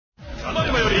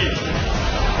り、プ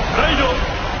ライド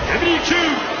ヘビー級メ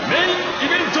インイ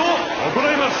ベントを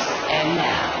行います。 And now,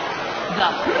 the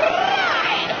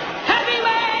Pride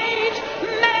Heavyweight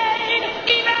Main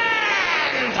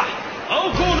Event!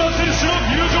 青コーナー選手の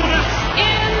入場です。 In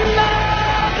the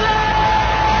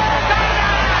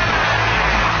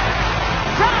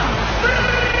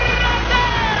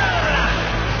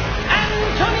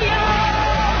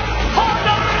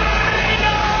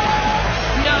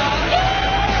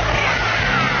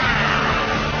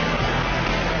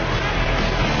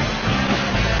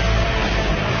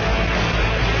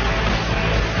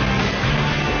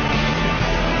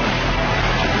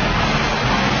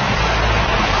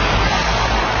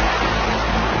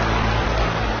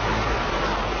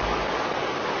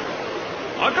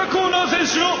赤コーナー選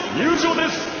手の入場で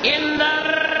す。 In the red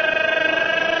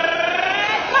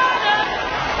corner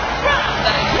from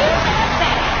the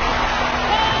USA,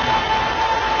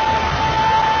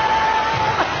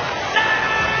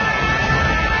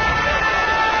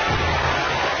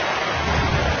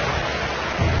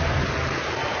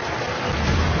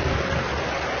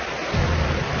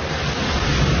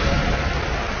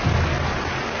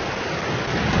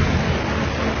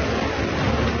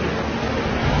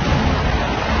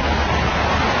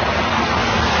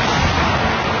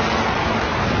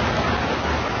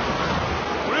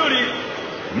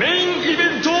メインイ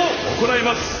ベントを行い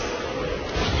ます。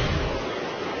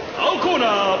青コー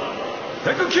ナー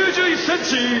191セン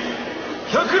チ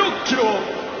106キロ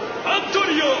アント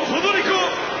ニオ・ホドリコ・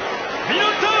ミノ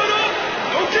タウロ・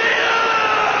ノケ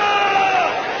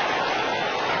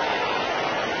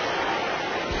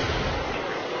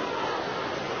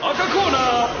ア。赤コー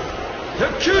ナー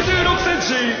196セン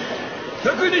チ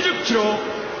120キロウォン・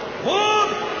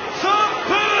サッ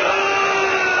プ。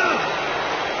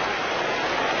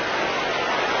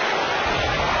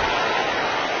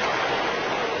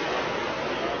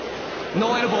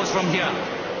 No elbows from here.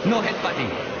 No headbutting.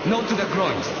 No to the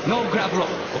groins. No grab rope.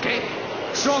 Okay?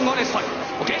 Strong honest fight.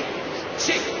 Okay?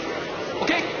 Shake.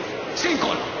 Okay? Same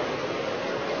corner.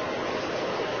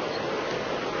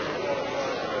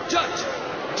 Judge.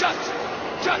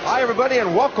 Hi, everybody,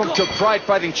 and welcome to Pride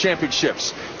Fighting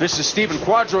Championships. This is Stephen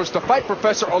Quadros, the Fight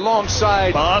Professor,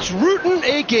 alongside Boss Rutan,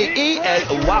 a.k.a.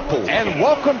 Wapo. And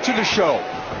welcome to the show.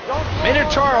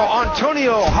 Minotauro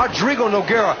Antonio Rodrigo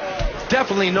Nogueira,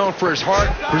 definitely known for his heart,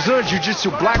 Brazilian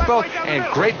Jiu-Jitsu black belt, and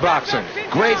great boxing.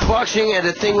 Great boxing, and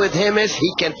the thing with him is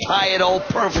he can tie it all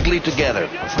perfectly together.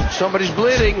 Somebody's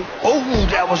bleeding. Oh,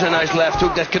 that was a nice left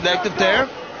hook that connected there.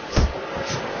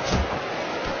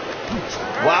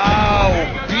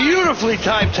 Wow, beautifully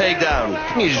timed takedown.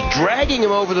 He's dragging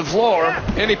him over the floor.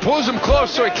 And he pulls him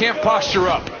close so he can't posture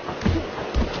up.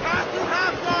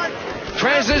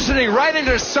 Transitioning right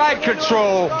into side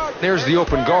control. There's the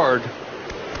open guard.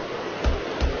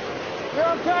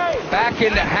 Back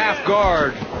into half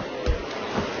guard.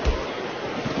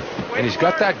 And he's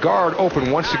got that guard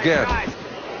open once again.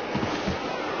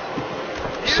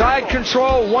 Side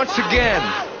control once again.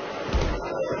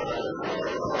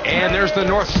 And there's the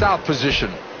north-south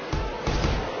position.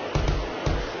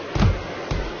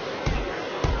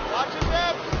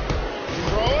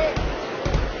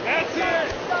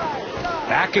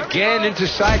 Back again into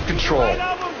side control.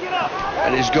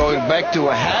 And he's going back to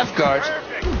a half guard.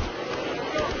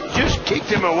 Just kicked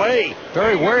him away.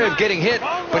 Very wary of getting hit,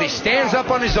 but he stands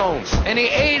up on his own. And he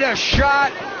ate a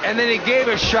shot, and then he gave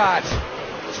a shot.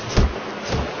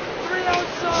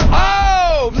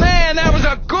 Oh, man, that was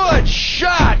a good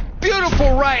shot.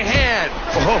 Beautiful right hand.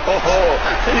 Oh,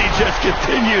 and he just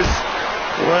continues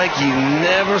like he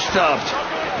never stopped.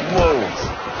 Whoa.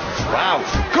 Wow.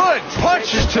 Good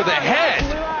punches to the head.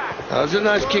 That was a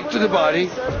nice kick to the body.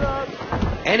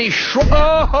 And he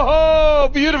oh,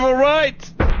 beautiful right.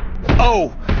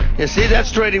 Oh, you see,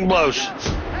 that's trading blows.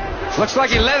 Looks like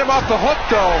he let him off the hook,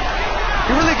 though.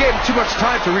 He really gave him too much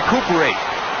time to recuperate.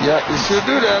 Yeah, he should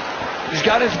do that. He's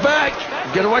got his back.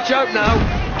 You gotta watch out now.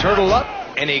 Turtle up,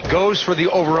 and he goes for the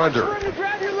over-under.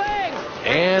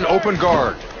 And open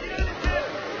guard.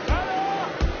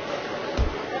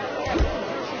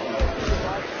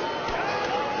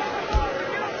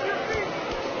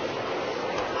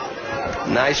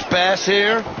 Nice pass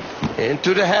here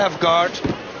into the half guard.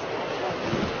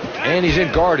 And he's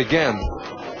in guard again.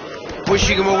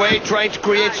 Pushing him away, trying to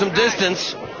create some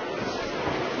distance.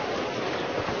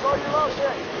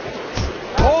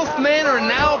 Both men are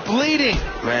now bleeding.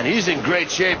 Man, he's in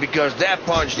great shape because that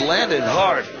punch landed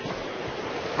hard.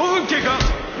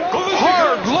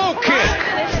 Hard low kick.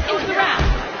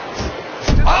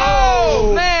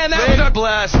 Oh, man, that was a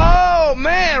blast. Oh,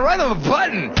 man, right on the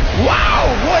button. Wow,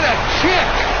 what a kick.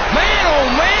 Man, oh,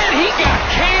 man, he got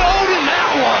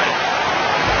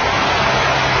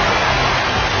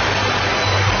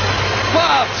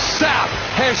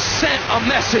has sent a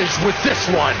message with this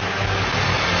one.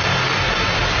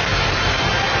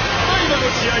 今の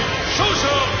試合勝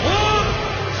者